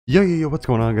Yo, what's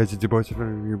going on, guys? It's your boy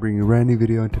Seagate here, bringing you a brand new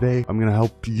video, and today I'm gonna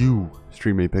help you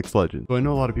stream Apex Legends. So I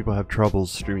know a lot of people have troubles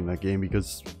streaming that game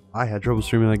because I had trouble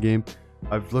streaming that game.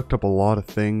 I've looked up a lot of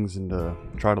things and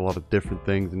tried a lot of different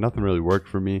things, and nothing really worked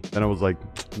for me. Then I was like,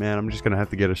 man, I'm just gonna have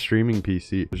to get a streaming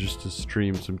PC just to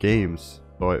stream some games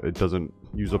so it doesn't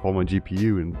use up all my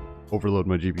GPU and overload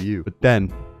my GPU. But then,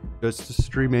 just to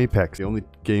stream Apex, the only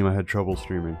game I had trouble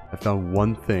streaming, I found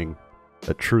one thing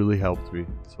that truly helped me.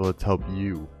 So let's help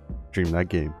you stream that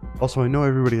game. Also, I know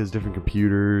everybody has different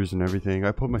computers and everything.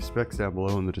 I put my specs down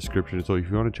below in the description, so if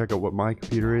you want to check out what my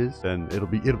computer is, then it'll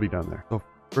be down there. So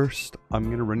first, I'm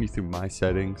gonna run you through my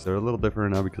settings. They're a little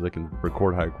different now because I can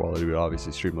record high quality, but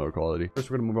obviously stream lower quality.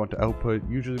 First, we're gonna move on to output.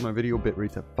 Usually my video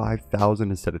bitrate's at 5,000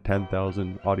 instead of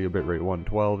 10,000. Audio bitrate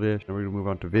 112-ish. Then we're gonna move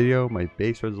on to video. My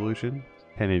base resolution,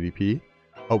 1080p.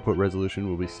 Output resolution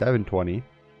will be 720.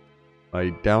 My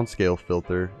downscale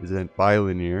filter is in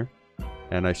bilinear,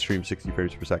 and I stream 60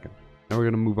 frames per second. Now we're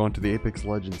going to move on to the Apex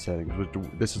Legends settings, which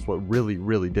this is what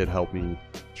really did help me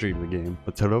stream the game.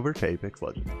 Let's head over to Apex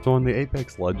Legends. So on the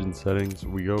Apex Legends settings,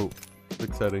 we go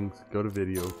click settings, go to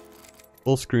video,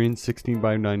 full screen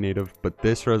 16:9 native, but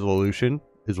this resolution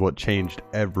is what changed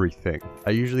everything. I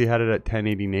usually had it at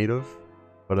 1080 native,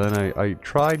 but then I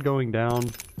tried going down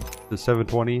to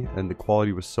 720 and the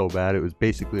quality was so bad it was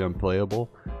basically unplayable.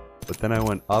 But then I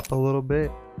went up a little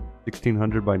bit,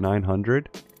 1600x900.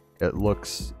 It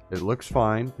looks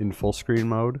fine in full screen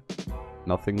mode.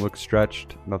 Nothing looks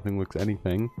stretched, nothing looks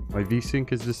anything. My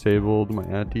VSync is disabled, my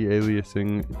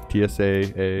anti-aliasing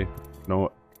TSA.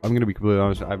 No, I'm gonna be completely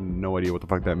honest, I have no idea what the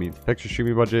fuck that means. Texture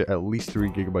streaming budget, at least 3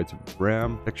 GB of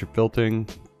RAM. Texture filtering,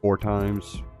 4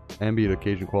 times. Ambient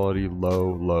occasion quality,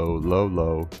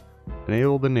 low.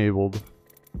 Enabled.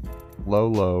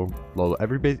 Low.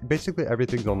 Basically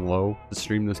everything's on low to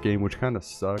stream this game, which kind of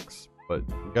sucks, but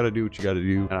you gotta do what you gotta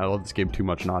do. And I love this game too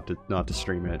much not to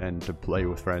stream it and to play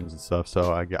with friends and stuff,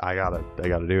 so I gotta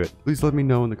do it. Please let me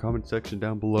know in the comment section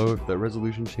down below if that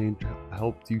resolution change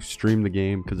helped you stream the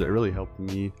game, because it really helped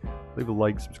me. Leave a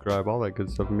like, subscribe, all that good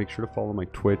stuff, and make sure to follow my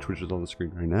Twitch, which is on the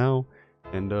screen right now,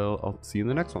 and I'll see you in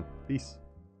the next one. Peace.